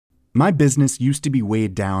My business used to be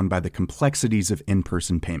weighed down by the complexities of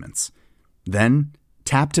in-person payments. Then,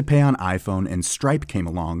 Tap to Pay on iPhone and Stripe came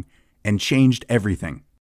along and changed everything.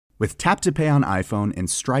 With Tap to Pay on iPhone and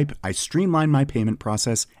Stripe, I streamlined my payment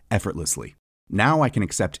process effortlessly. Now I can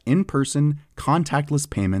accept in-person, contactless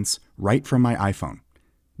payments right from my iPhone.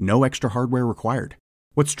 No extra hardware required.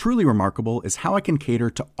 What's truly remarkable is how I can cater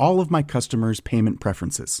to all of my customers' payment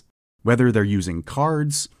preferences. Whether they're using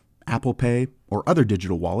cards, Apple Pay, or other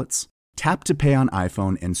digital wallets, Tap to Pay on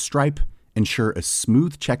iPhone and Stripe ensure a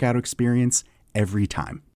smooth checkout experience every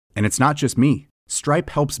time. And it's not just me.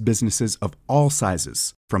 Stripe helps businesses of all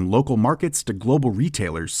sizes, from local markets to global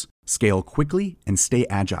retailers, scale quickly and stay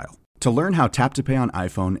agile. To learn how Tap to Pay on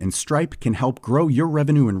iPhone and Stripe can help grow your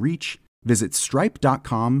revenue and reach, visit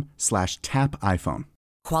stripe.com/tapiphone.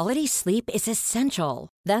 Quality sleep is essential.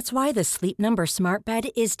 That's why the Sleep Number Smart Bed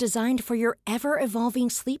is designed for your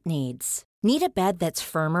ever-evolving sleep needs. Need a bed that's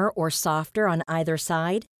firmer or softer on either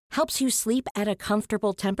side? Helps you sleep at a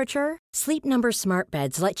comfortable temperature? Sleep Number Smart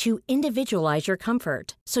Beds let you individualize your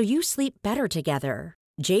comfort, so you sleep better together.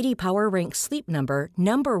 J.D. Power ranks Sleep Number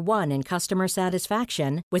number 1 in customer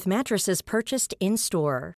satisfaction with mattresses purchased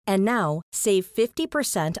in-store. And now, save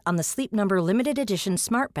 50% on the Sleep Number Limited Edition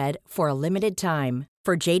Smart Bed for a limited time.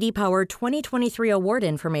 For J.D. Power 2023 award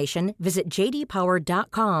information, visit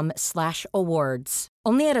jdpower.com/awards.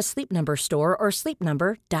 Only at a Sleep Number store or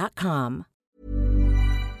sleepnumber.com.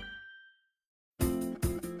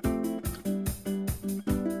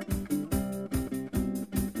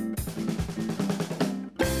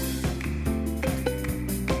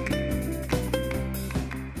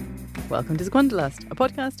 Welcome to Squanderlust, a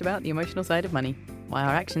podcast about the emotional side of money, why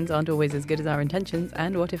our actions aren't always as good as our intentions,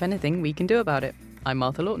 and what, if anything, we can do about it. I'm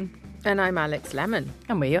Martha Lawton. And I'm Alex Lemon.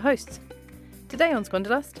 And we're your hosts. Today on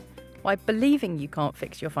Squanderlust, why believing you can't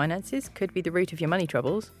fix your finances could be the root of your money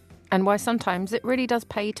troubles. And why sometimes it really does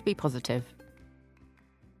pay to be positive.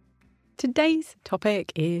 Today's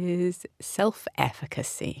topic is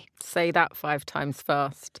self-efficacy. Say that 5 times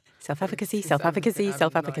fast. Self-efficacy, self-efficacy,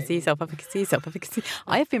 self-efficacy, self-efficacy, self-efficacy.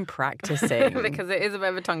 I have been practicing. Because it is a bit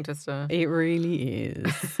of a tongue twister. It really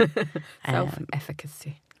is.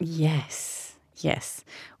 Self-efficacy. Yes,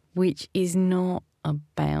 which is not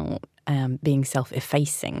about being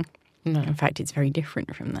self-effacing. No. In fact, it's very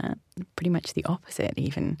different from that. Pretty much the opposite,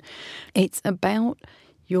 even. It's about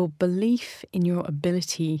your belief in your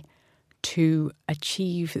ability to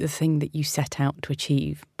achieve the thing that you set out to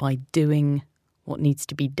achieve by doing what needs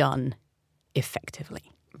to be done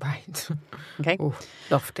effectively. Right. Okay? Ooh,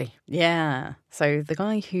 lofty. Yeah. So the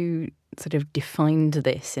guy who sort of defined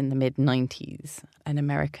this in the mid-90s, an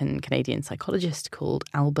American-Canadian psychologist called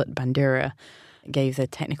Albert Bandura, gave the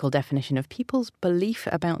technical definition of people's belief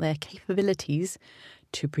about their capabilities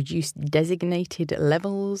to produce designated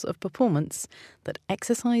levels of performance that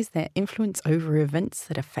exercise their influence over events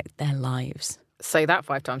that affect their lives. Say that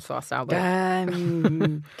 5 times fast, Albert.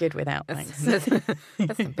 Good without, thanks. That's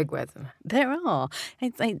some big words, isn't it? There are.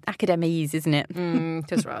 It's like academies, isn't it?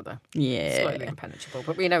 Just rather. Yeah. Slightly impenetrable,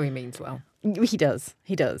 but we know he means well. He does.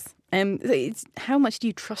 It's how much do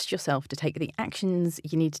you trust yourself to take the actions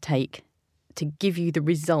you need to take to give you the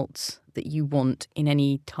results that you want in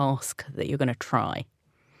any task that you're going to try?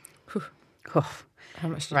 How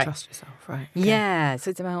much do you trust yourself, right? Okay. Yeah, so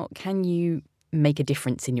it's about, can you make a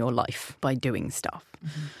difference in your life by doing stuff?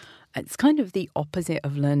 Mm-hmm. It's kind of the opposite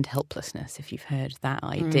of learned helplessness, if you've heard that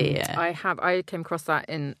idea. I have. I came across that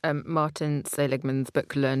in Martin Seligman's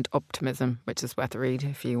book, Learned Optimism, which is worth a read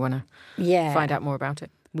if you want to find out more about it.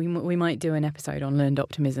 We might do an episode on learned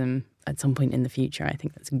optimism at some point in the future. I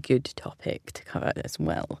think that's a good topic to cover as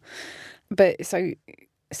well. But so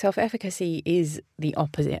self-efficacy is the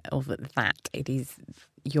opposite of that. It is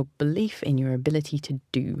your belief in your ability to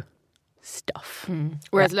do stuff.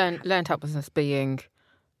 Whereas learned helplessness being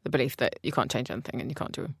the belief that you can't change anything and you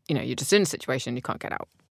can't do, you're just in a situation you can't get out.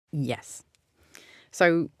 Yes.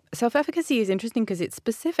 So self-efficacy is interesting because it's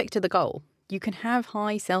specific to the goal. You can have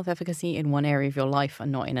high self-efficacy in one area of your life and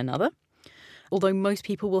not in another. Although most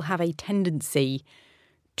people will have a tendency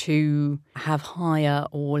to have higher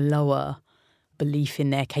or lower belief in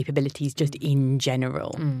their capabilities just in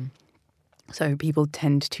general. So people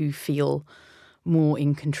tend to feel more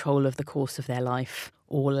in control of the course of their life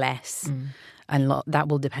or less. And that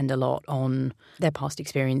will depend a lot on their past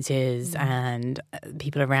experiences and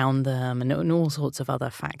people around them and all sorts of other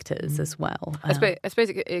factors as well. I suppose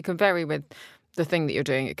it can vary with the thing that you're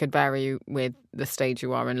doing. It could vary with the stage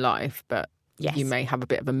you are in life, but you may have a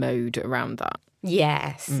bit of a mode around that.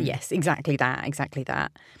 Yes, exactly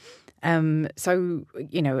that. So,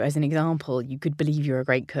 as an example, you could believe you're a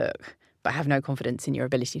great cook, but have no confidence in your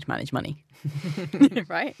ability to manage money.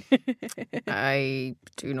 Right? I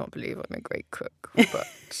do not believe I'm a great cook, but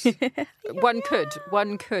one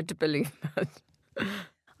could believe that.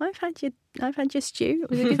 I've had your stew. It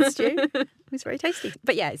was a good stew. It was very tasty.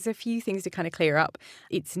 But yeah, it's a few things to kind of clear up.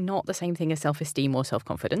 It's not the same thing as self-esteem or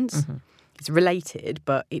self-confidence. Mm-hmm. It's related,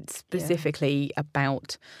 but it's specifically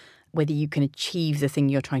about whether you can achieve the thing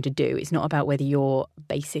you're trying to do. It's not about whether you're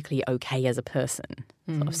basically okay as a person.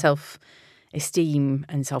 Sort of self-esteem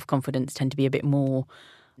and self-confidence tend to be a bit more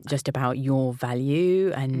just about your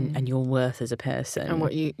value and your worth as a person. And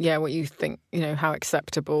what you think, how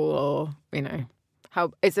acceptable or,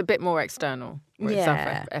 how it's a bit more external.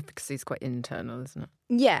 Self-efficacy is quite internal, isn't it?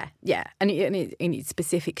 Yeah. And it's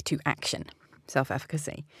specific to action,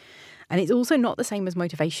 self-efficacy. And it's also not the same as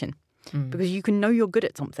motivation. Because you can know you're good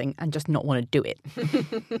at something and just not want to do it.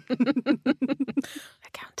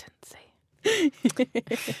 Accountancy.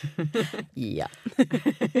 Yeah.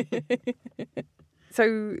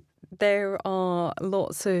 So there are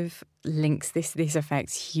lots of links. This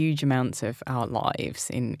affects huge amounts of our lives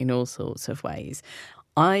in all sorts of ways.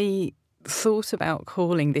 I thought about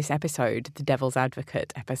calling this episode the Devil's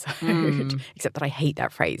Advocate episode, except that I hate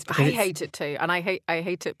that phrase. I hate it too, and I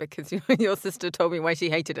hate it because your sister told me why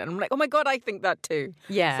she hated it, and I'm like, oh my God, I think that too.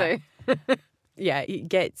 Yeah. So. Yeah, it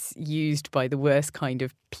gets used by the worst kind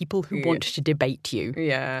of people who want to debate you.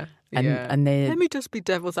 Yeah. And they're... Let me just be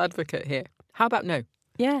devil's advocate here. How about no?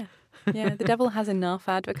 Yeah. Yeah, the devil has enough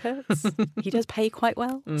advocates. He does pay quite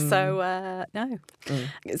well. So, no.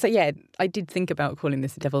 So, yeah, I did think about calling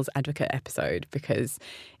this the Devil's Advocate episode because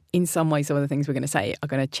in some way, some of the things we're going to say are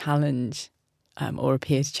going to challenge or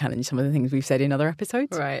appear to challenge some of the things we've said in other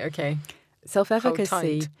episodes. Right, okay.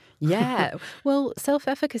 Self-efficacy. Yeah. Well,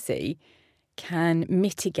 self-efficacy can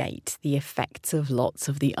mitigate the effects of lots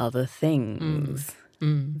of the other things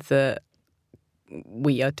that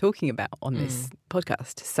we are talking about on this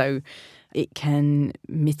podcast. So it can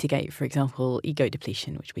mitigate, for example, ego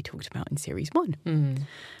depletion, which we talked about in series 1.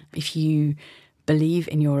 If you believe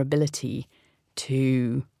in your ability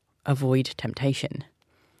to avoid temptation,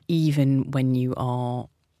 even when you are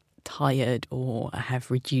tired or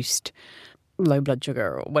have reduced low blood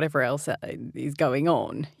sugar or whatever else is going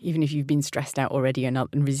on, even if you've been stressed out already and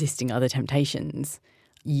resisting other temptations,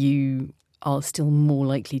 you are still more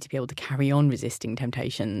likely to be able to carry on resisting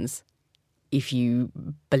temptations if you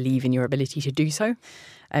believe in your ability to do so.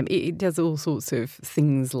 It does all sorts of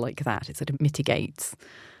things like that. It sort of mitigates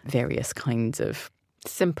various kinds of...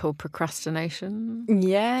 Simple procrastination.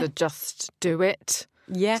 Yeah. To just do it.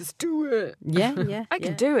 Yeah. Just do it. Yeah. I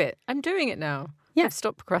can do it. I'm doing it now. Yeah. I've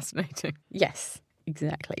stopped procrastinating. Yes,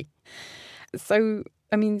 exactly. So,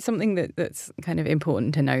 I mean, something that's kind of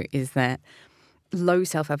important to note is that low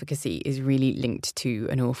self-efficacy is really linked to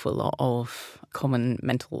an awful lot of common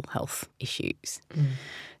mental health issues.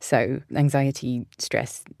 So anxiety,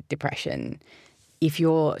 stress, depression. If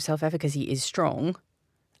your self-efficacy is strong,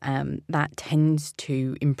 that tends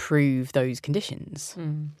to improve those conditions.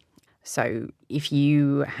 So if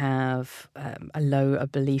you have a low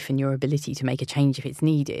belief in your ability to make a change if it's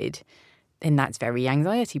needed, then that's very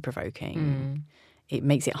anxiety-provoking. It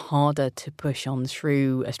makes it harder to push on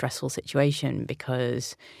through a stressful situation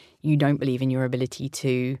because you don't believe in your ability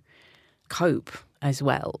to cope as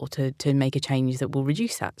well or to make a change that will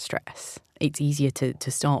reduce that stress. It's easier to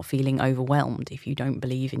start feeling overwhelmed if you don't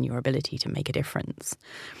believe in your ability to make a difference.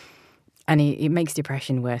 And it makes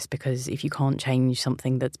depression worse because if you can't change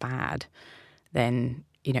something that's bad, then,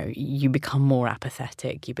 you become more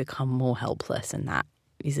apathetic, you become more helpless, and that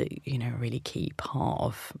is a really key part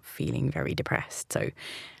of feeling very depressed. So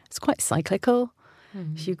it's quite cyclical.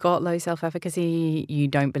 If you've got low self-efficacy, you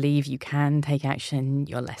don't believe you can take action,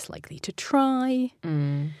 you're less likely to try.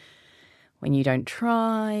 When you don't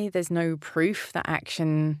try, there's no proof that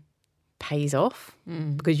action pays off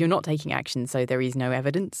because you're not taking action, so there is no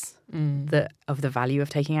evidence of the value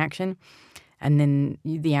of taking action. And then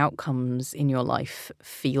the outcomes in your life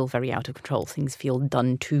feel very out of control. Things feel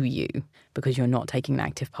done to you because you're not taking an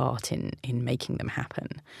active part in making them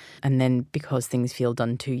happen. And then because things feel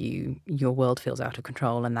done to you, your world feels out of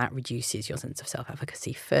control, and that reduces your sense of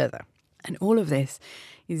self-efficacy further. And all of this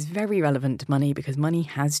is very relevant to money because money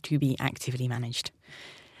has to be actively managed.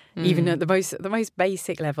 Even at the most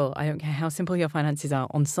basic level, I don't care how simple your finances are,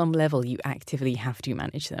 on some level you actively have to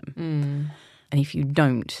manage them. And if you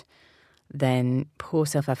don't, then poor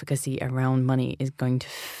self-efficacy around money is going to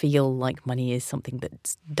feel like money is something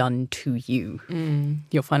that's done to you.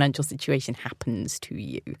 Your financial situation happens to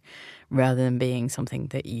you rather than being something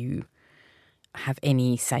that you have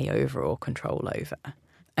any say over or control over.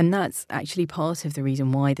 And that's actually part of the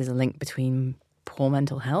reason why there's a link between poor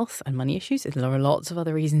mental health and money issues. There are lots of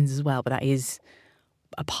other reasons as well, but that is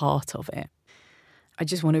a part of it. I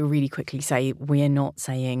just want to really quickly say we're not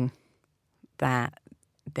saying that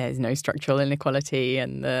there's no structural inequality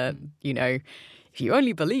and if you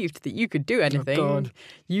only believed that you could do anything,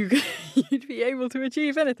 you'd be able to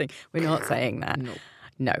achieve anything. We're not saying that.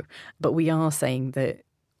 No. But we are saying that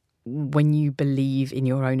when you believe in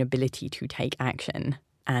your own ability to take action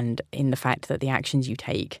and in the fact that the actions you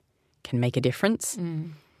take can make a difference,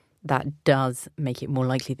 that does make it more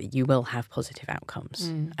likely that you will have positive outcomes.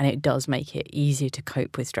 And it does make it easier to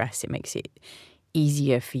cope with stress. It makes it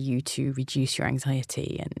easier for you to reduce your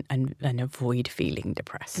anxiety and avoid feeling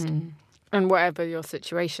depressed. And whatever your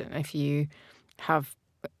situation, if you have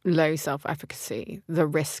low self-efficacy, the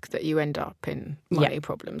risk that you end up in money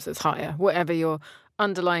problems is higher. Whatever your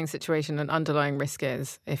underlying situation and underlying risk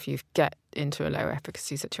is, if you get into a low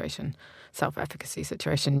efficacy situation, self-efficacy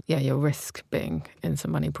situation, your risk being in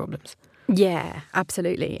some money problems. Yeah,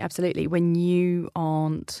 absolutely. When you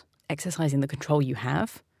aren't exercising the control you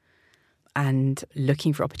have and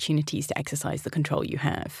looking for opportunities to exercise the control you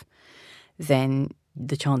have, then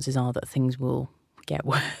the chances are that things will get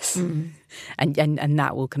worse and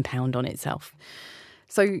that will compound on itself.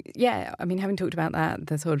 So, having talked about that,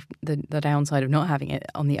 the sort of the downside of not having it,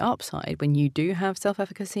 on the upside, when you do have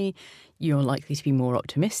self-efficacy, you're likely to be more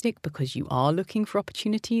optimistic because you are looking for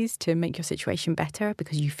opportunities to make your situation better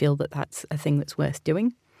because you feel that that's a thing that's worth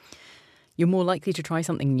doing. You're more likely to try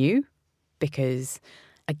something new because,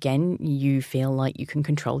 again, you feel like you can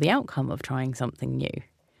control the outcome of trying something new.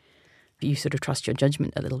 You sort of trust your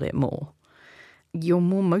judgment a little bit more. You're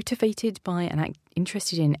more motivated by and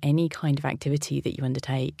interested in any kind of activity that you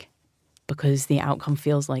undertake because the outcome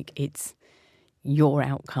feels like it's your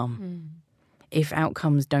outcome. If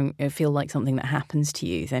outcomes don't feel like something that happens to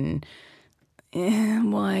you, then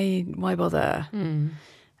why bother?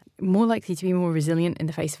 More likely to be more resilient in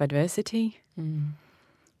the face of adversity.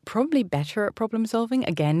 Probably better at problem solving,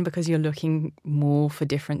 again, because you're looking more for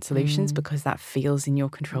different solutions because that feels in your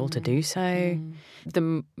control to do so.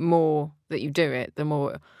 The more that you do it, the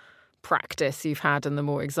more practice you've had and the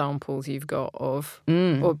more examples you've got of,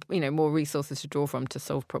 or, more resources to draw from to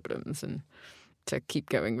solve problems and to keep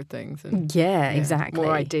going with things. And, exactly.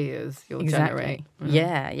 More ideas you'll generate.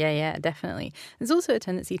 Yeah, definitely. There's also a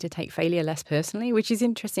tendency to take failure less personally, which is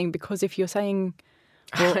interesting because if you're saying...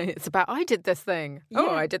 Well, it's about, I did this thing. Yeah. Oh,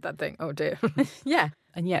 I did that thing. Oh, dear.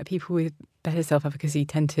 And yet people with better self-efficacy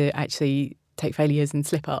tend to actually take failures and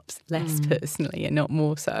slip-ups less personally and not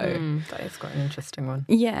more so. That is quite an interesting one.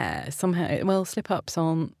 Yeah, somehow. Well, slip-ups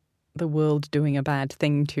aren't the world doing a bad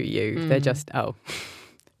thing to you. They're just,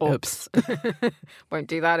 oops. Won't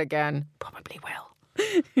do that again. Probably will.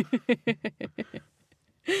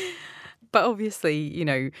 But obviously,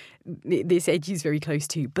 this edge is very close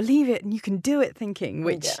to believe it and you can do it thinking,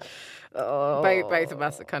 which... Both of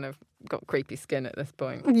us have kind of got creepy skin at this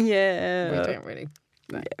point. Yeah. We don't really...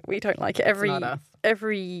 No. Yeah, we don't like it.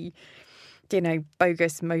 Every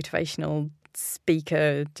bogus motivational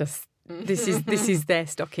speaker just... This is their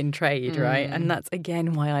stock in trade, right? And that's,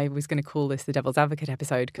 again, why I was going to call this the Devil's Advocate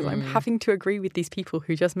episode, because I'm having to agree with these people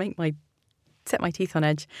who just set my teeth on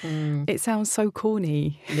edge. It sounds so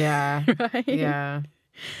corny. Yeah. Right? Yeah.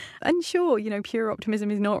 And sure, pure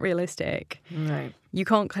optimism is not realistic. Right. You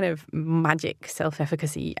can't kind of magic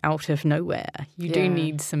self-efficacy out of nowhere. You do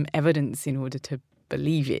need some evidence in order to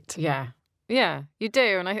believe it. Yeah. Yeah, you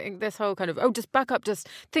do. And I think this whole kind of, just back up, just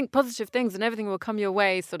think positive things and everything will come your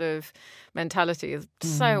way sort of mentality is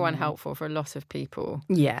so unhelpful for a lot of people.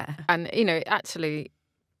 Yeah. And, actually,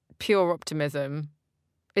 pure optimism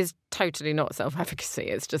is totally not self-efficacy.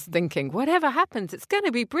 It's just thinking, whatever happens, it's going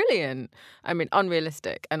to be brilliant. I mean,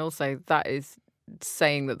 unrealistic. And also that is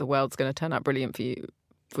saying that the world's going to turn out brilliant for you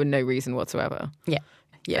for no reason whatsoever. Yeah.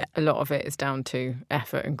 Yeah. A lot of it is down to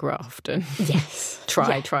effort and graft and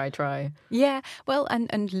try. Yeah. Well,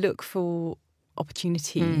 and look for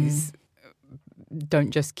opportunities.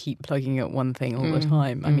 Don't just keep plugging at one thing all the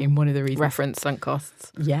time. I mean, one of the reasons... Reference sunk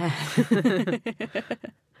costs. Yeah.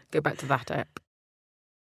 Go back to that app.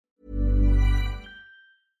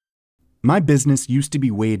 My business used to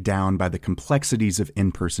be weighed down by the complexities of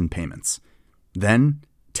in-person payments. Then,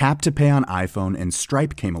 Tap to Pay on iPhone and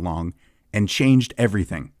Stripe came along and changed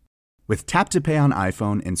everything. With Tap to Pay on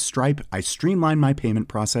iPhone and Stripe, I streamlined my payment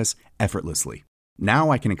process effortlessly.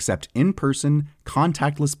 Now I can accept in-person,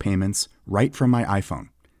 contactless payments right from my iPhone.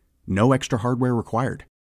 No extra hardware required.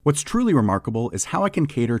 What's truly remarkable is how I can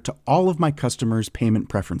cater to all of my customers' payment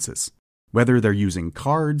preferences. Whether they're using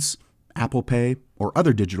cards, Apple Pay, or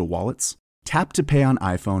other digital wallets, Tap to Pay on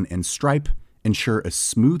iPhone and Stripe ensure a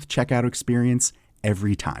smooth checkout experience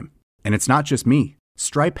every time. And it's not just me.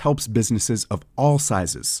 Stripe helps businesses of all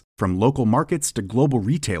sizes, from local markets to global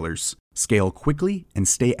retailers, scale quickly and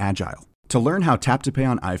stay agile. To learn how Tap to Pay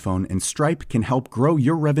on iPhone and Stripe can help grow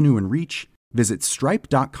your revenue and reach, visit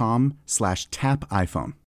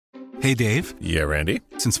stripe.com/tapiphone. Hey, Dave. Yeah, Randy.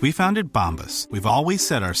 Since we founded Bombas, we've always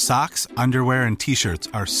said our socks, underwear, and T-shirts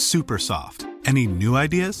are super soft. Any new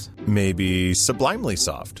ideas? Maybe sublimely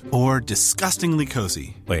soft. Or disgustingly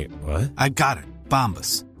cozy. Wait, what? I got it.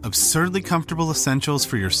 Bombas. Absurdly comfortable essentials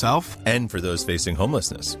for yourself And for those facing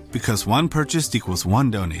homelessness. because one purchased equals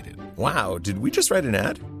one donated. Wow, did we just write an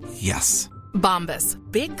ad? Yes. Bombas.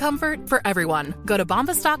 Big comfort for everyone. Go to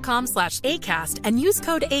bombas.com/ACAST and use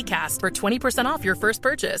code ACAST for 20% off your first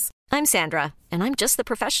purchase. I'm Sandra, and I'm just the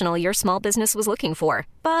professional your small business was looking for.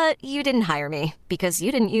 But you didn't hire me because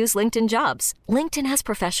you didn't use LinkedIn Jobs. LinkedIn has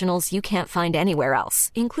professionals you can't find anywhere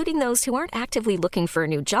else, including those who aren't actively looking for a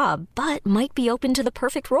new job, but might be open to the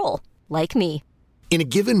perfect role, like me. In a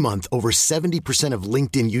given month, over 70% of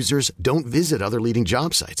LinkedIn users don't visit other leading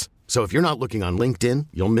job sites. So if you're not looking on LinkedIn,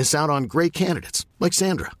 you'll miss out on great candidates like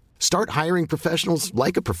Sandra. Start hiring professionals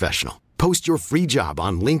like a professional. Post your free job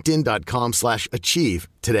on linkedin.com/achieve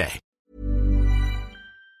today.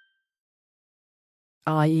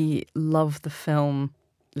 I love the film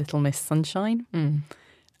Little Miss Sunshine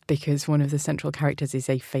because one of the central characters is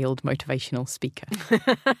a failed motivational speaker.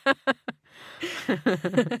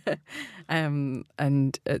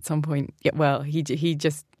 And at some point, he's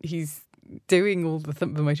doing all the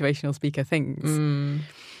motivational speaker things,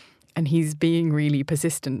 and he's being really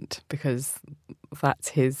persistent because that's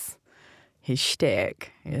his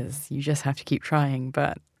shtick. Is you just have to keep trying,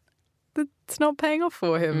 but it's not paying off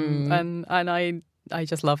for him, and I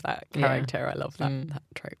just love that character. Yeah. I love that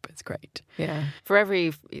trope. It's great. Yeah. For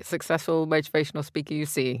every successful motivational speaker you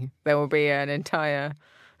see, there will be an entire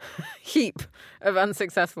heap of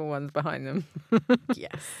unsuccessful ones behind them.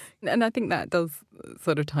 Yes. And I think that does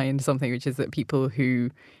sort of tie into something, which is that people who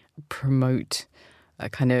promote a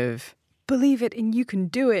kind of believe it and you can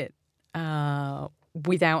do it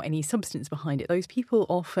without any substance behind it, those people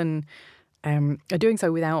often are doing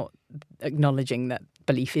so without acknowledging that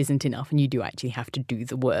belief isn't enough and you do actually have to do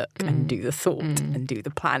the work and do the thought and do the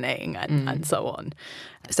planning and so on.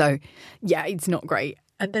 So, yeah, it's not great.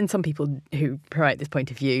 And then some people who promote this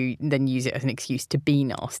point of view then use it as an excuse to be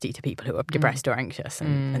nasty to people who are depressed or anxious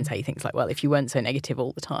and say things like, well, if you weren't so negative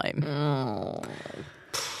all the time,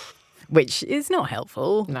 which is not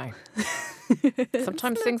helpful. No.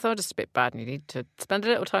 Sometimes things are just a bit bad and you need to spend a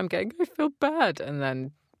little time going, I feel bad, and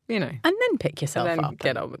then, and then pick yourself up and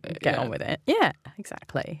get on with it. Get on with it. Yeah,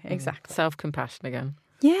 exactly. Self-compassion again.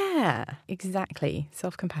 Yeah, exactly.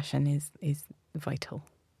 Self-compassion is vital.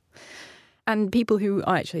 And people who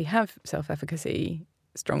actually have self-efficacy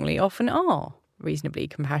strongly often are reasonably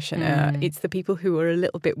compassionate. It's the people who are a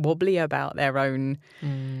little bit wobbly about their own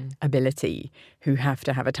ability who have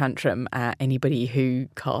to have a tantrum at anybody who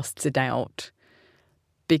casts a doubt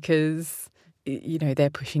because, they're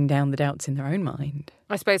pushing down the doubts in their own mind.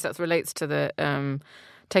 I suppose that relates to the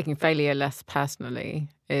taking failure less personally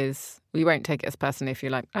is we won't take it as personally if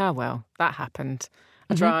you're like, well, that happened.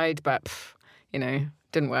 I tried, but,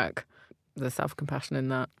 didn't work. The self-compassion in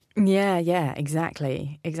that. Yeah,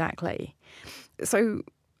 exactly. So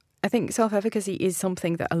I think self-efficacy is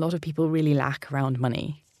something that a lot of people really lack around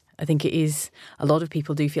money. I think it is, a lot of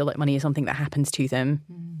people do feel like money is something that happens to them.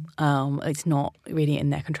 It's not really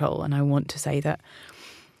in their control. And I want to say that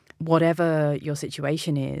whatever your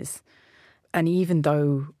situation is, and even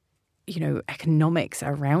though, economics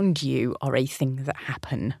around you are a thing that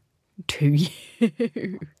happen to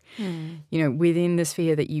you, within the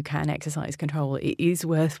sphere that you can exercise control, it is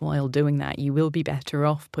worthwhile doing that. You will be better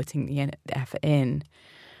off putting the effort in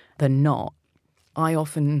than not. I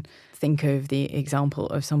often think of the example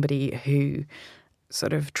of somebody who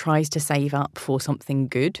sort of tries to save up for something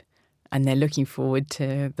good and they're looking forward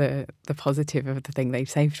to the positive of the thing they've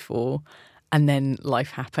saved for, and then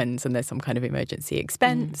life happens and there's some kind of emergency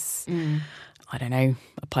expense. I don't know,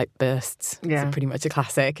 a pipe bursts. Yeah. It's pretty much a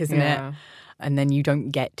classic, isn't it? And then you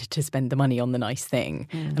don't get to spend the money on the nice thing.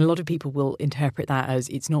 And a lot of people will interpret that as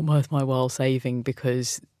it's not worth my while saving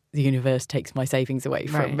because the universe takes my savings away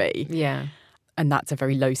from me. Yeah. And that's a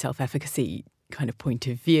very low self-efficacy kind of point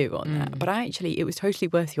of view on that. But it was totally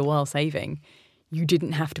worth your while saving. You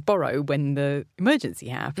didn't have to borrow when the emergency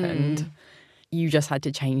happened. You just had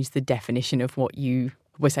to change the definition of what you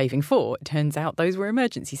were saving for. It turns out those were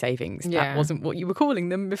emergency savings. Yeah. That wasn't what you were calling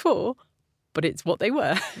them before, but it's what they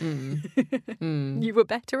were. You were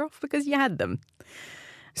better off because you had them.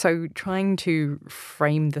 So trying to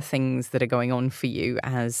frame the things that are going on for you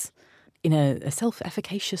as in a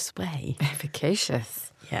self-efficacious way.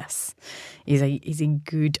 Efficacious. Yes, is a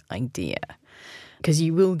good idea, because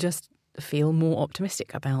you will just feel more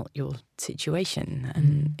optimistic about your situation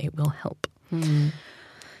and it will help.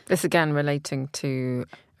 This again relating to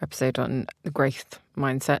episode on the growth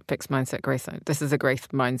mindset, fixed mindset, growth. This is a growth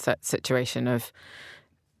mindset situation of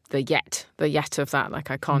the yet of that.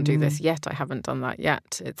 Like, I can't do this yet. I haven't done that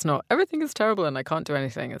yet. It's not everything is terrible and I can't do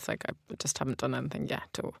anything. It's like I just haven't done anything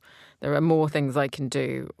yet, or there are more things I can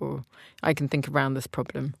do, or I can think around this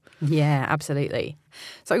problem. Yeah, absolutely.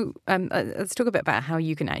 So let's talk a bit about how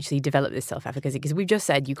you can actually develop this self-efficacy, because we've just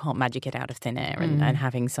said you can't magic it out of thin air, and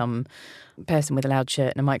having some person with a loud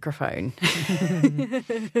shirt and a microphone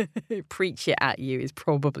preach it at you is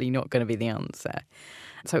probably not going to be the answer.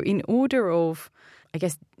 So in order of, I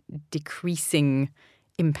guess, decreasing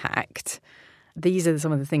impact, these are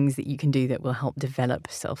some of the things that you can do that will help develop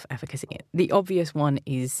self-efficacy. The obvious one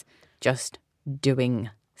is just doing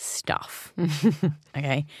stuff.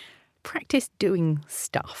 Okay? Practice doing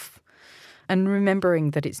stuff. And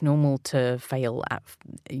remembering that it's normal to fail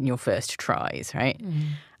in your first tries, right?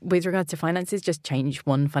 With regards to finances, just change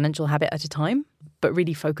one financial habit at a time, but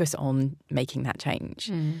really focus on making that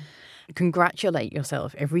change. Congratulate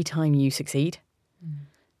yourself every time you succeed.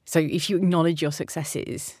 So if you acknowledge your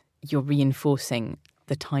successes, you're reinforcing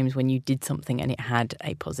the times when you did something and it had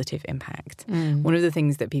a positive impact. One of the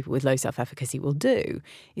things that people with low self-efficacy will do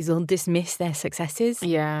is they'll dismiss their successes.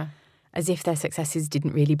 Yeah. As if their successes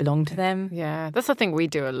didn't really belong to them. Yeah, that's the thing we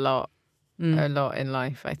do a lot in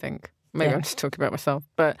life, I think. Maybe I'm just talking about myself,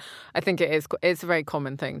 but I think it's a very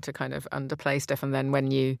common thing to kind of underplay stuff, and then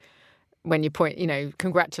when you point,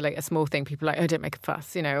 congratulate a small thing, people are like, oh, don't make a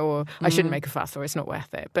fuss, or I shouldn't make a fuss, or it's not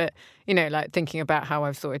worth it. But, like thinking about how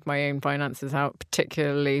I've sorted my own finances out,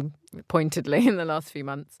 particularly pointedly in the last few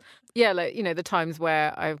months. Yeah, like, the times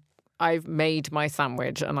where I've made my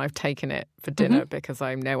sandwich and I've taken it for dinner because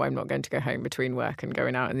I know I'm not going to go home between work and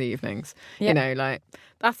going out in the evenings. Yeah. Like,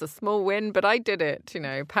 that's a small win, but I did it,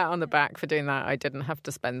 pat on the back for doing that. I didn't have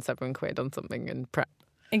to spend £7 on something and prep.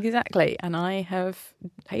 Exactly. And I have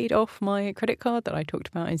paid off my credit card that I talked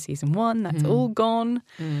about in season 1. That's all gone.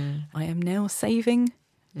 I am now saving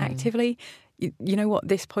actively. You know what?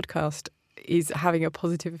 This podcast is having a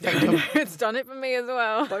positive effect on it's done it for me as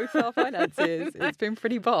well. Both our finances. It's been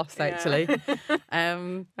pretty boss, actually.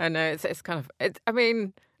 I know it's kind of. I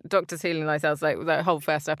mean, Doctors Healing Thyself, like that whole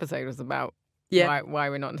first episode was about why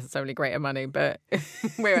we're not necessarily great at money, but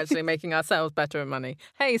we're actually making ourselves better at money.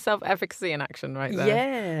 Hey, self-efficacy in action, right there.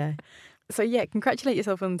 Yeah. So congratulate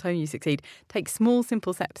yourself on the time you succeed. Take small,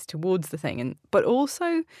 simple steps towards the thing, but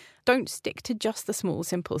also don't stick to just the small,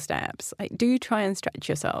 simple steps. Like, do try and stretch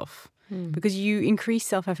yourself. Because you increase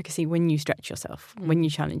self-efficacy when you stretch yourself, when you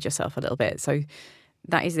challenge yourself a little bit. So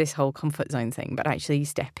that is this whole comfort zone thing, but actually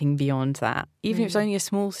stepping beyond that, even if it's only a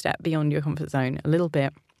small step beyond your comfort zone, a little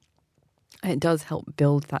bit, it does help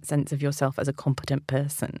build that sense of yourself as a competent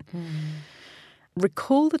person.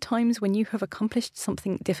 Recall the times when you have accomplished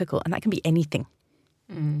something difficult, and that can be anything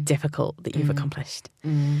difficult that you've accomplished.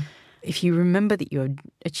 If you remember that you have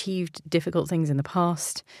achieved difficult things in the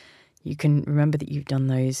past, you can remember that you've done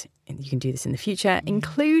those, and you can do this in the future,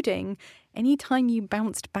 including any time you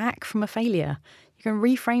bounced back from a failure. You can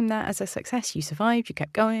reframe that as a success. You survived, you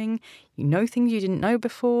kept going, you know things you didn't know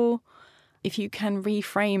before. If you can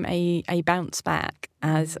reframe a bounce back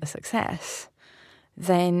as a success,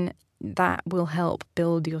 then that will help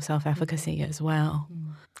build your self-efficacy as well.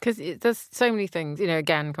 Because there's so many things,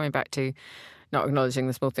 again, coming back to not acknowledging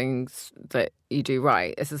the small things that you do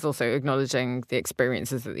right. This is also acknowledging the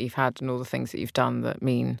experiences that you've had and all the things that you've done that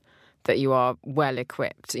mean that you are well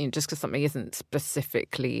equipped. Just because something isn't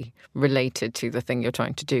specifically related to the thing you're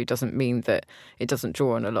trying to do doesn't mean that it doesn't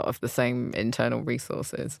draw on a lot of the same internal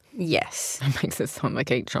resources. Yes. That makes it sound like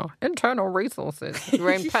HR. Internal resources.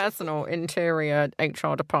 Your own personal interior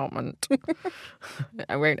HR department.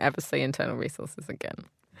 I won't ever say internal resources again.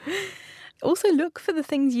 Also, look for the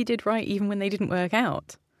things you did right even when they didn't work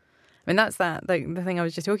out. I mean, that's the thing I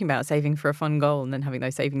was just talking about, saving for a fun goal and then having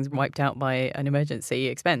those savings wiped out by an emergency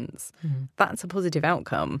expense. That's a positive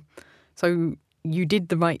outcome. So you did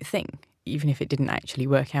the right thing, even if it didn't actually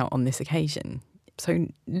work out on this occasion. So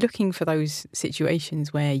looking for those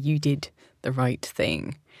situations where you did the right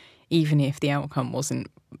thing, even if the outcome wasn't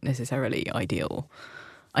necessarily ideal.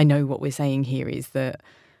 I know what we're saying here is that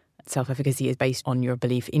self-efficacy is based on your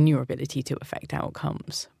belief in your ability to affect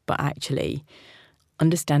outcomes, but actually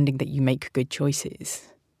understanding that you make good choices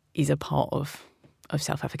is a part of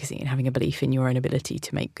self-efficacy, and having a belief in your own ability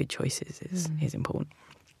to make good choices is important.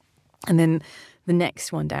 And then the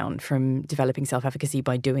next one down from developing self-efficacy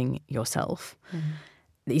by doing yourself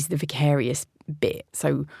is the vicarious bit.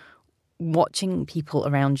 So watching people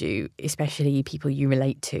around you, especially people you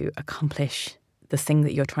relate to, accomplish the thing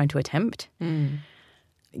that you're trying to attempt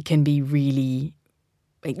can be really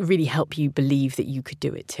help you believe that you could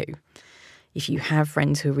do it too. If you have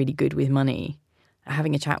friends who are really good with money,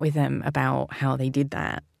 having a chat with them about how they did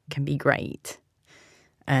that can be great.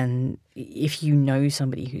 And if you know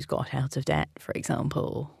somebody who's got out of debt, for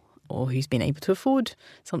example, or who's been able to afford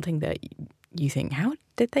something that you think, how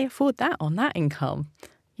did they afford that on that income?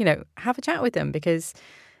 You know, have a chat with them, because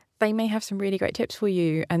they may have some really great tips for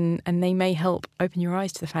you, and they may help open your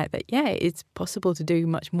eyes to the fact that, yeah, it's possible to do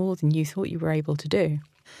much more than you thought you were able to do.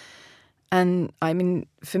 And I mean,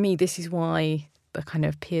 for me, this is why the kind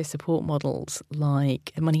of peer support models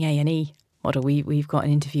like Money A&E model, we've got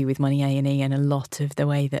an interview with Money A&E, and a lot of the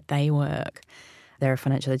way that they work, they're a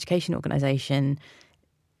financial education organisation.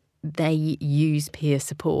 They use peer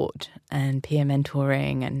support and peer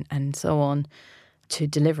mentoring and so on to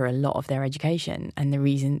deliver a lot of their education. And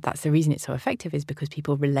that's the reason it's so effective, is because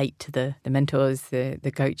people relate to the mentors,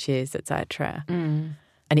 the coaches, etc. And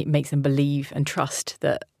it makes them believe and trust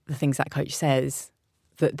that the things that coach says,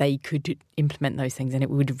 that they could implement those things and it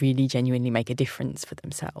would really genuinely make a difference for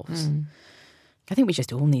themselves. I think we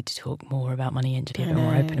just all need to talk more about money and just be a bit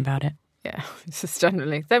more open about it. Yeah, it's just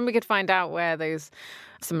generally. Then we could find out where those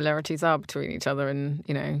similarities are between each other, and,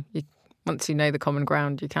 you know, once you know the common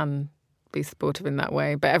ground, you can be supportive in that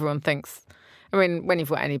way. But everyone thinks, I mean, when you've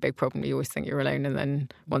got any big problem, you always think you're alone, and then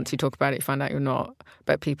once you talk about it, you find out you're not.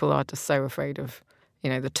 But people are just so afraid of, you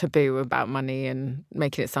know, the taboo about money and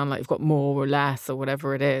making it sound like you've got more or less or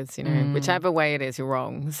whatever it is, you know, whichever way it is, you're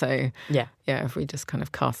wrong. So, yeah, if we just kind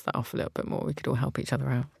of cast that off a little bit more, we could all help each other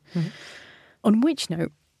out. On which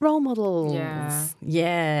note, role models.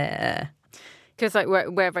 Yeah. Because like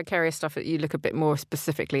where vicarious stuff, you look a bit more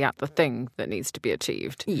specifically at the thing that needs to be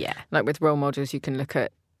achieved. Yeah. Like with role models, you can look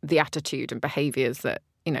at the attitude and behaviours that,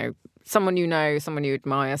 you know, someone you know, someone you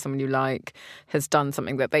admire, someone you like has done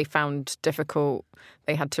something that they found difficult.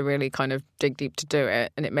 They had to really kind of dig deep to do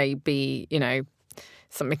it. And it may be, you know,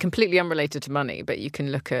 something completely unrelated to money, but you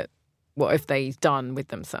can look at what have they done with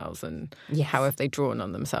themselves and how have they drawn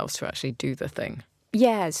on themselves to actually do the thing.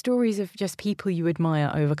 Yeah, stories of just people you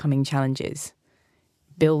admire overcoming challenges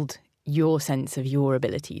build your sense of your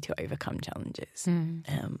ability to overcome challenges.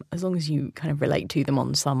 As long as you kind of relate to them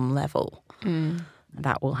on some level,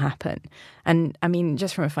 that will happen. And I mean,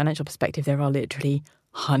 just from a financial perspective, there are literally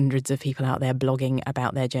hundreds of people out there blogging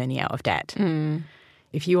about their journey out of debt.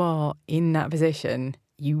 If you are in that position,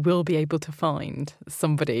 you will be able to find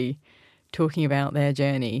somebody talking about their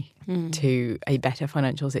journey to a better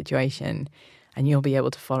financial situation, and you'll be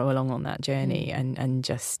able to follow along on that journey and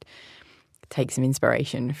just take some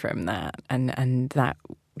inspiration from that. And that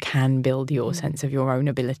can build your sense of your own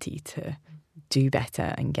ability to do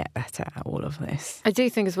better and get better at all of this. I do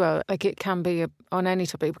think as well, like it can be on any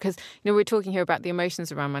topic, because, you know, we're talking here about the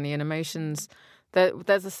emotions around money, and emotions,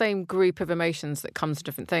 there's the same group of emotions that comes to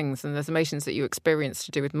different things, and there's emotions that you experience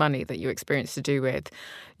to do with money, that you experience to do with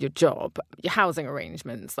your job, your housing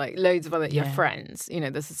arrangements, like loads of other, your friends. You know,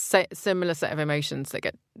 there's a similar set of emotions that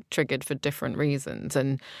get triggered for different reasons.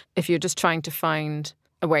 And if you're just trying to find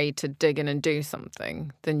a way to dig in and do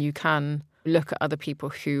something, then you can look at other people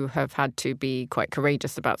who have had to be quite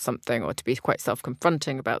courageous about something, or to be quite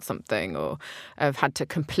self-confronting about something, or have had to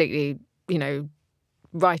completely, you know,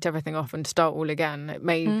 write everything off and start all again. It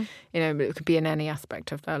may, you know, it could be in any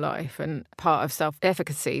aspect of their life. And part of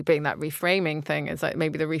self-efficacy being that reframing thing is like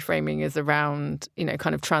maybe the reframing is around, you know,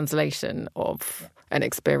 kind of translation of an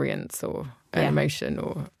experience or an emotion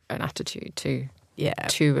or an attitude to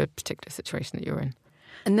a particular situation that you're in.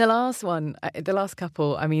 And the last one, the last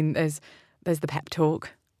couple, I mean, there's the pep talk.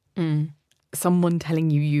 Someone telling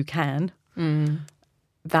you can.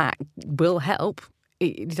 That will help.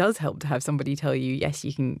 It does help to have somebody tell you, yes,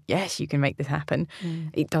 you can make this happen.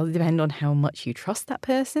 It does depend on how much you trust that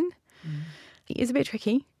person. It is a bit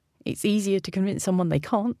tricky. It's easier to convince someone they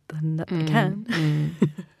can't than that they can.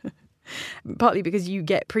 Partly because you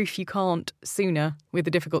get proof you can't sooner with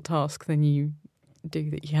a difficult task than you do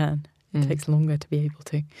that you can. It takes longer to be able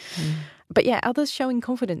to. But yeah, others showing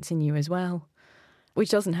confidence in you as well, which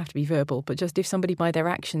doesn't have to be verbal, but just if somebody by their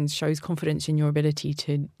actions shows confidence in your ability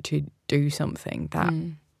to do something, that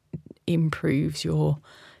improves your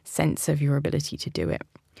sense of your ability to do it.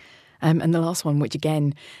 And the last one, which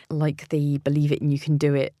again, like the believe it and you can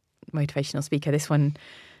do it motivational speaker, this one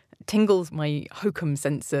tingles my hokum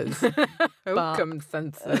sensors. Hokum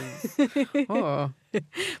sensors. Oh. It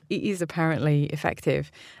is apparently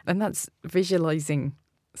effective. And that's visualizing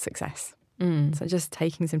success. So just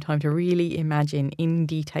taking some time to really imagine in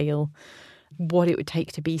detail what it would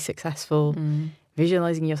take to be successful,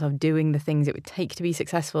 visualizing yourself doing the things it would take to be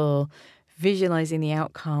successful, visualizing the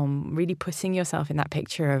outcome, really putting yourself in that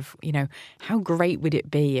picture of, you know, how great would it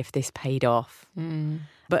be if this paid off?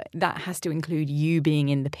 But that has to include you being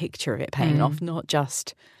in the picture of it paying off, not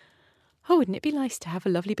just, oh, wouldn't it be nice to have a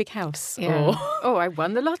lovely big house? Yeah. Or, oh, I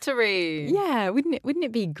won the lottery. yeah, wouldn't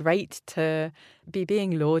it be great to be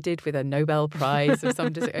being lauded with a Nobel Prize of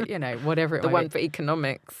some, you know, whatever it The might one be. for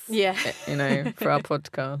economics. Yeah. You know, for our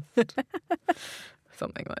podcast.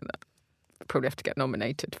 Something like that. Probably have to get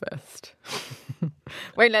nominated first.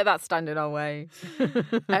 Won't let that stand in our way.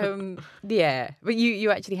 Yeah, but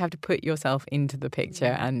you actually have to put yourself into the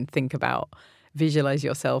picture and think about, visualize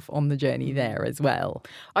yourself on the journey there as well.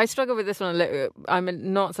 I struggle with this one a little.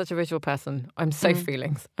 I'm not such a visual person. I'm so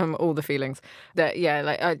feelings. I'm all the feelings. That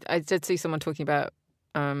like I did see someone talking about.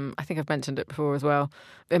 I think I've mentioned it before as well.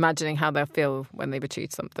 Imagining how they'll feel when they've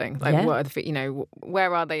achieved something. Like what are the, you know,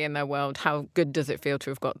 where are they in their world? How good does it feel to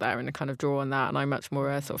have got there? And to kind of draw on that. And I'm much more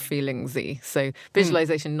a sort of feelingsy. So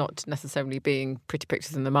visualization, not necessarily being pretty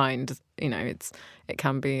pictures in the mind. You know, it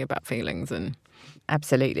can be about feelings and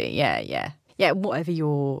Absolutely, yeah. Whatever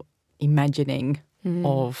you're imagining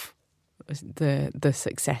of the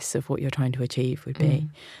success of what you're trying to achieve would be,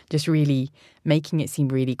 just really making it seem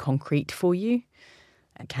really concrete for you.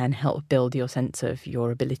 Can help build your sense of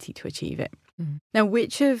your ability to achieve it. Now,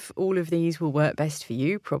 which of all of these will work best for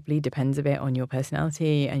you probably depends a bit on your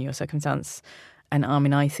personality and your circumstance. And I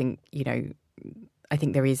mean, I think, you know, I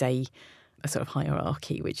think there is a sort of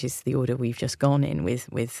hierarchy, which is the order we've just gone in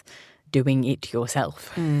with doing it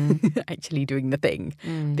yourself, actually doing the thing,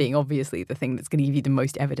 being obviously the thing that's going to give you the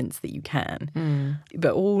most evidence that you can.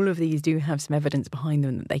 But all of these do have some evidence behind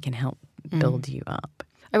them that they can help build you up.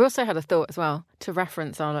 I also had a thought as well to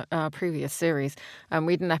reference our previous series.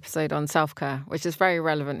 We did an episode on self-care, which is very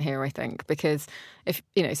relevant here, I think, because if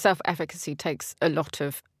you know, self-efficacy takes a lot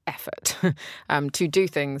of effort. To do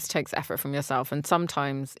things takes effort from yourself, and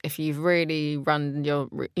sometimes if you've really run your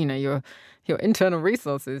internal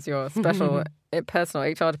resources, your special personal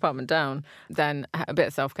HR department down, then a bit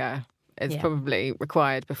of self-care is probably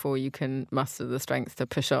required before you can muster the strength to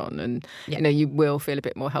push on. And, you know, you will feel a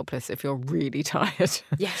bit more helpless if you're really tired.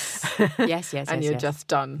 Yes. And you're just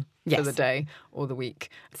done for the day or the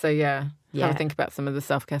week. So, have a think about some of the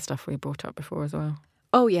self-care stuff we brought up before as well.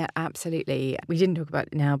 Oh, yeah, absolutely. We didn't talk about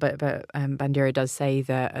it now, but Bandura does say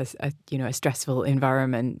that a stressful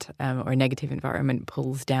environment or a negative environment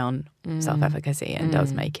pulls down self-efficacy and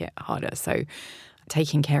does make it harder. So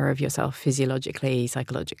taking care of yourself physiologically,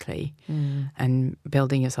 psychologically, and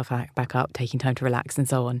building yourself back up, taking time to relax and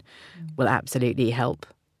so on, will absolutely help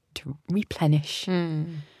to replenish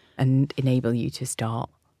and enable you to start,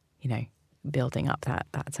 you know, building up that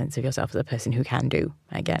sense of yourself as a person who can do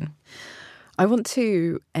again. I want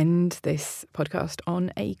to end this podcast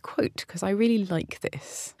on a quote because I really like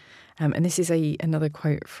this. And this is another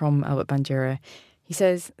quote from Albert Bandura. He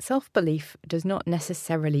says, "Self-belief does not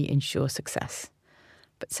necessarily ensure success,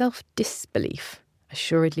 but self-disbelief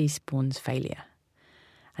assuredly spawns failure."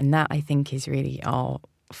 And that, I think, is really our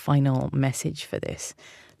final message for this.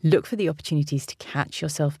 Look for the opportunities to catch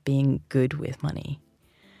yourself being good with money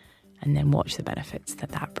and then watch the benefits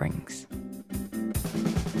that brings.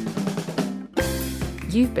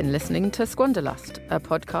 You've been listening to Squanderlust, a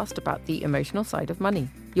podcast about the emotional side of money.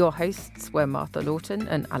 Your hosts were Martha Lawton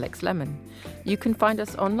and Alex Lemon. You can find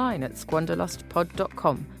us online at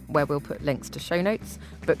squanderlustpod.com, where we'll put links to show notes,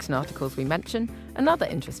 books and articles we mention, and other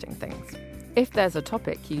interesting things. If there's a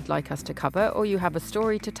topic you'd like us to cover or you have a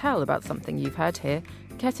story to tell about something you've heard here,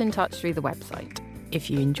 get in touch through the website. If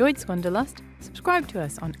you enjoyed Squanderlust, subscribe to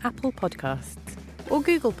us on Apple Podcasts or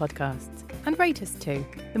Google Podcasts and rate us too.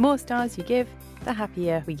 The more stars you give, the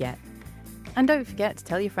happier we get. And don't forget to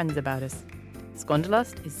tell your friends about us.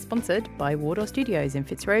 Squanderlust is sponsored by Wardour Studios in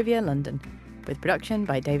Fitzrovia, London, with production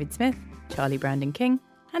by David Smith, Charlie Brandon King,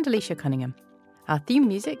 and Alicia Cunningham. Our theme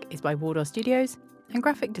music is by Wardour Studios and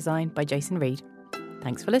graphic design by Jason Reed.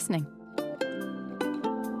 Thanks for listening.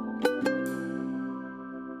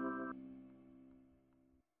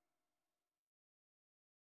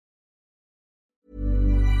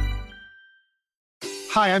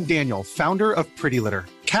 Hi, I'm Daniel, founder of Pretty Litter.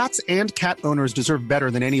 Cats and cat owners deserve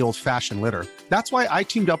better than any old-fashioned litter. That's why I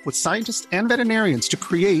teamed up with scientists and veterinarians to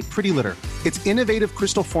create Pretty Litter. Its innovative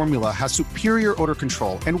crystal formula has superior odor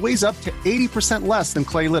control and weighs up to 80% less than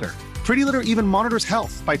clay litter. Pretty Litter even monitors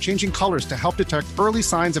health by changing colors to help detect early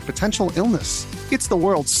signs of potential illness. It's the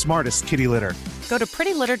world's smartest kitty litter. Go to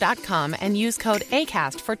prettylitter.com and use code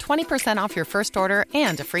ACAST for 20% off your first order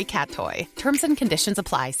and a free cat toy. Terms and conditions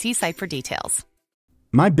apply. See site for details.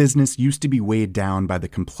 My business used to be weighed down by the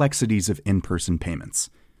complexities of in-person payments.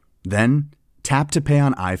 Then, Tap to Pay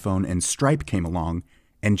on iPhone and Stripe came along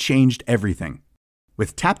and changed everything.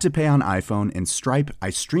 With Tap to Pay on iPhone and Stripe, I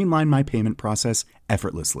streamlined my payment process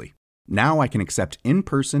effortlessly. Now I can accept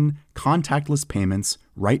in-person, contactless payments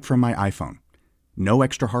right from my iPhone. No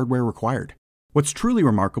extra hardware required. What's truly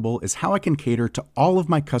remarkable is how I can cater to all of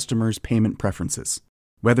my customers' payment preferences.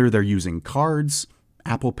 Whether they're using cards,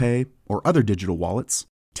 Apple Pay, or other digital wallets,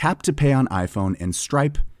 Tap to Pay on iPhone and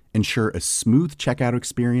Stripe ensure a smooth checkout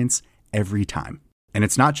experience every time. And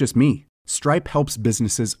it's not just me. Stripe helps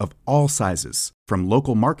businesses of all sizes, from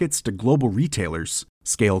local markets to global retailers,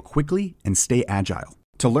 scale quickly and stay agile.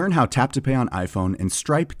 To learn how Tap to Pay on iPhone and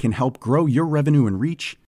Stripe can help grow your revenue and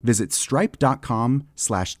reach, visit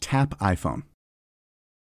stripe.com/tapiphone.